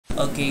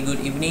Okay, good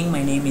evening.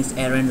 My name is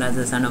Aaron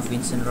Lazar, son of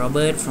Vincent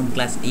Robert from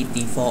class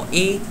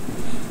 84A,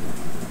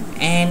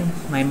 and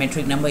my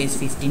metric number is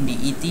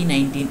 15DET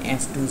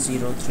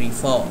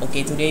 19F2034.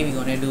 Okay, today we're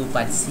gonna do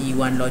part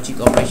C1 logic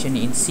operation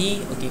in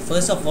C. Okay,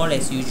 first of all,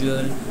 as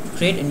usual,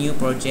 create a new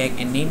project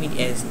and name it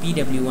as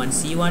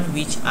PW1C1,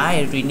 which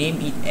I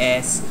rename it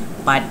as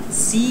part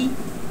C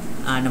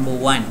number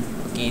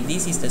 1. Okay,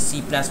 this is the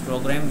C+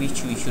 program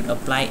which we should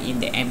apply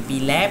in the MP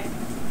lab.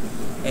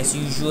 As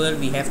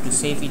usual, we have to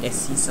save it as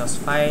C source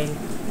file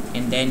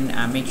and then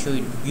make sure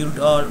it build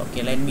all.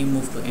 Okay, let me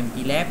move to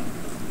MP lab.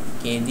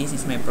 Okay, this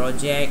is my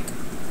project.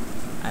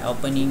 I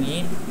opening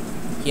it.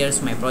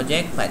 Here's my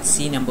project, part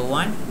C number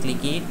 1. Click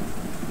it.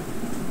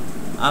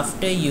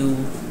 After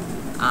you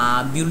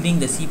are building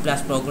the C+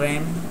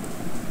 program,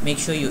 make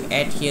sure you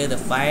add here the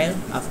file.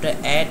 After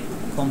add,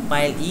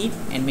 compile it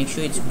and make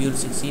sure it's build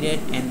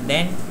succeeded, and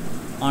then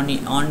on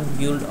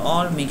build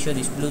all, make sure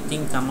this blue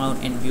thing come out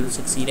and build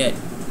succeeded.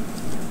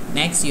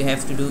 Next you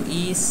have to do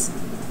is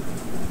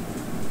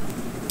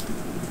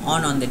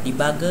on the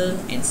debugger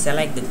and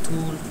select the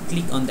tool,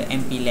 click on the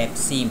MP lab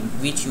sim,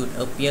 which would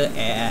appear,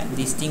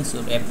 these things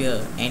would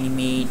appear,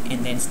 animate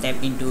and then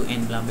step into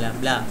and blah blah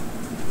blah.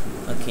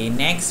 Okay,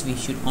 next we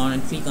should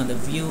click on the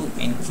view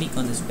and click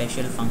on the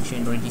special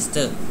function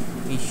register.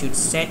 We should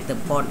set the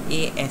port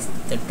A as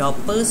the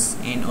toppers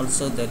and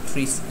also the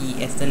trace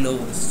E as the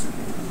lowest.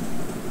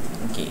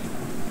 Okay,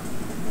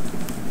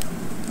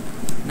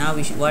 now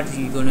what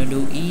we're gonna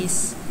do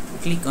is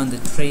click on the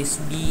trace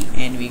B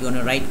and we're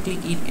gonna right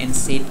click it and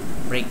set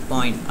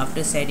breakpoint.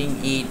 After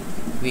setting it,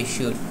 we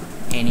should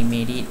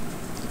animate it.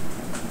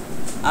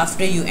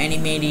 After you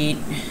animate it,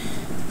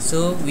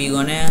 so we're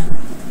gonna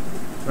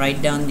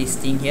write down this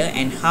thing here.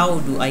 And how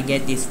do I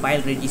get these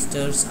file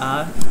registers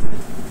are,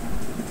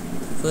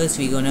 first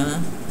we're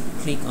gonna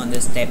click on the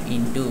step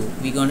into,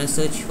 we're gonna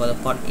search for the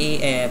port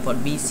A,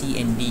 port B, C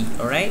and D.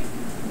 Alright,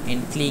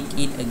 and click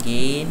it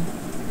again,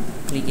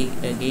 click it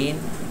again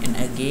and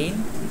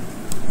again,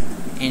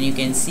 and you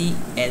can see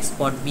as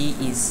port B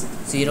is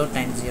 0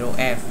 times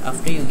 0F.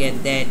 After you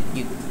get that,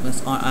 you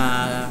must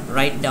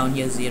write down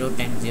here 0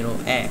 times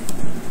 0F,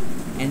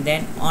 and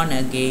then on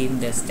again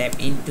the step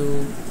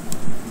into,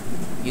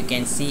 you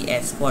can see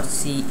as port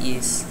C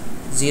is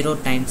 0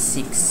 times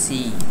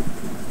 6C,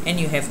 and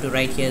you have to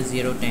write here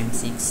 0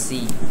 times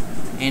 6C.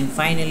 And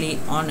finally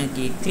on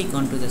again, click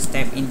onto the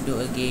step into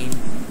again,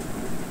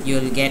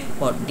 you'll get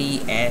port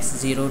D as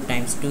 0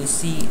 times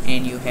 2C,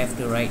 and you have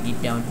to write it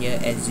down here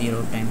as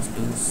 0 times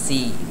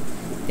 2C.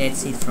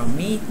 That's it from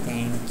me.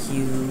 Thank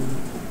you.